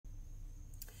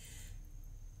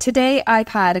Today, I've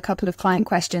had a couple of client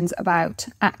questions about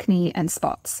acne and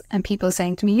spots, and people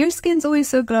saying to me, your skin's always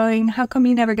so glowing. How come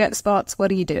you never get spots? What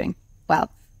are you doing?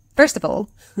 Well, first of all,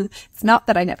 it's not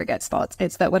that I never get spots.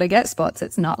 It's that when I get spots,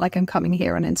 it's not like I'm coming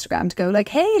here on Instagram to go like,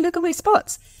 hey, look at my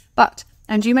spots. But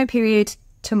I'm due my period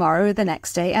tomorrow or the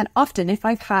next day. And often if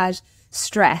I've had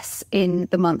stress in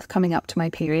the month coming up to my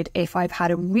period, if I've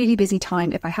had a really busy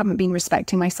time, if I haven't been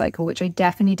respecting my cycle, which I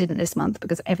definitely didn't this month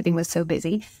because everything was so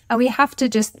busy. And we have to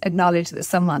just acknowledge that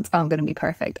some months aren't going to be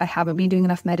perfect. I haven't been doing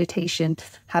enough meditation,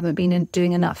 haven't been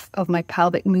doing enough of my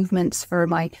pelvic movements for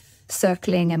my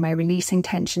circling and my releasing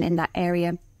tension in that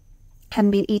area.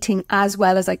 Haven't been eating as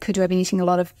well as I could do. I've been eating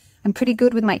I'm pretty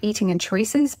good with my eating and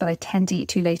choices, but I tend to eat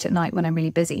too late at night when I'm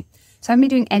really busy. So I haven't been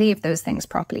doing any of those things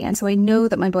properly. And so I know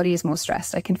that my body is more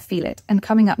stressed. I can feel it. And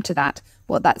coming up to that,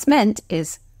 what that's meant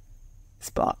is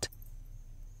spot.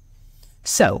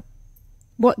 So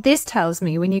what this tells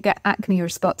me when you get acne or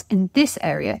spots in this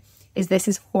area is this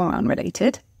is hormone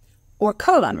related or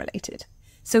colon related.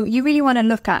 So you really want to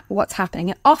look at what's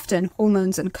happening. And often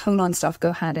hormones and colon stuff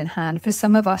go hand in hand. For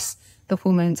some of us, the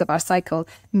hormones of our cycle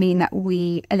mean that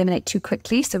we eliminate too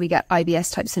quickly. So we get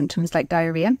IBS type symptoms like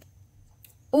diarrhea.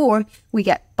 Or we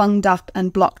get bunged up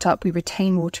and blocked up, we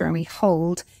retain water and we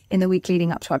hold in the week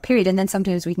leading up to our period. And then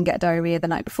sometimes we can get diarrhea the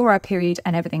night before our period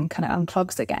and everything kind of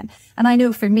unclogs again. And I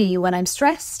know for me, when I'm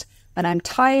stressed, when I'm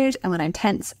tired and when I'm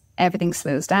tense, everything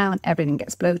slows down, everything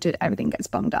gets bloated, everything gets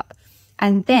bunged up.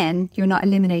 And then you're not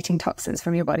eliminating toxins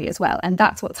from your body as well. And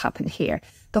that's what's happened here.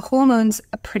 The hormones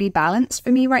are pretty balanced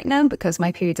for me right now because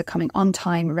my periods are coming on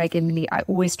time regularly. I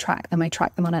always track them. I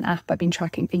track them on an app I've been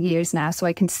tracking for years now. So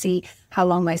I can see how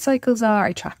long my cycles are.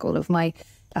 I track all of am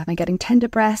I getting tender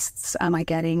breasts? Am I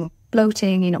getting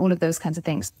bloating? All of those kinds of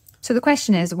things. So the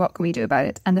question is, what can we do about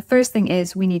it? And the first thing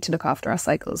is we need to look after our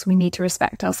cycles. We need to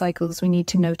respect our cycles. We need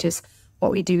to notice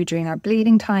what we do during our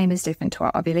bleeding time is different to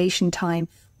our ovulation time.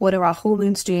 What are our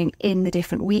hormones doing in the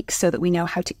different weeks so that we know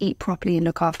how to eat properly and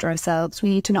look after ourselves? We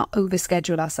need to not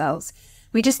overschedule ourselves.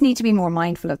 We just need to be more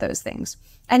mindful of those things.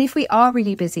 And if we are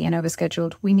really busy and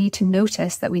overscheduled, we need to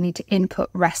notice that we need to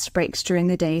input rest breaks during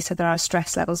the day so that our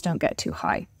stress levels don't get too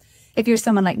high. If you're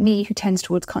someone like me who tends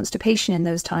towards constipation in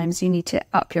those times, you need to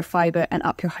up your fiber and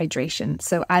up your hydration.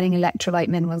 So adding electrolyte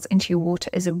minerals into your water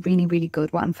is a really, really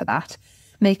good one for that.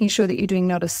 Making sure that you're doing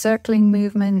a lot of circling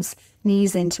movements,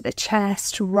 knees into the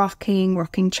chest,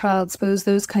 rocking child's pose,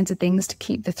 those kinds of things to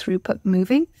keep the throughput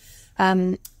moving.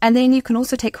 And then you can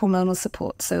also take hormonal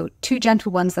support. So two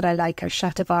gentle ones that I like are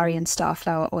shatavari and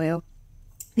starflower oil.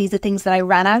 These are things that I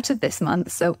ran out of this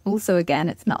month. So also, again,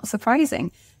 it's not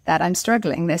surprising that I'm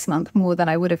struggling this month more than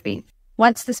I would have been.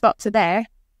 Once the spots are there,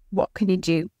 what can you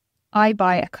do? I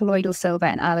buy a colloidal silver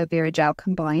and aloe vera gel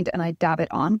combined and I dab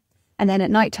it on. And then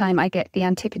at nighttime, I get the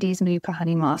Antipodes Manuka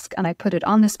honey mask and I put it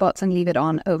on the spots and leave it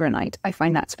on overnight. I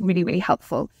find that's really, really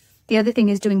helpful. The other thing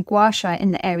is doing gua sha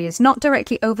in the areas, not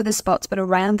directly over the spots, but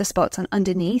around the spots and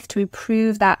underneath to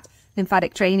improve that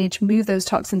lymphatic drainage, move those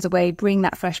toxins away, bring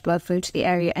that fresh blood flow to the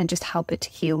area and just help it to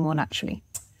heal more naturally.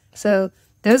 So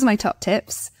those are my top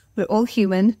tips. We're all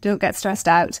human. Don't get stressed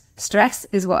out. Stress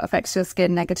is what affects your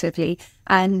skin negatively.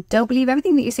 And don't believe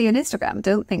everything that you see on Instagram.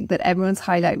 Don't think that everyone's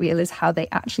highlight reel is how they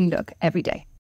actually look every day.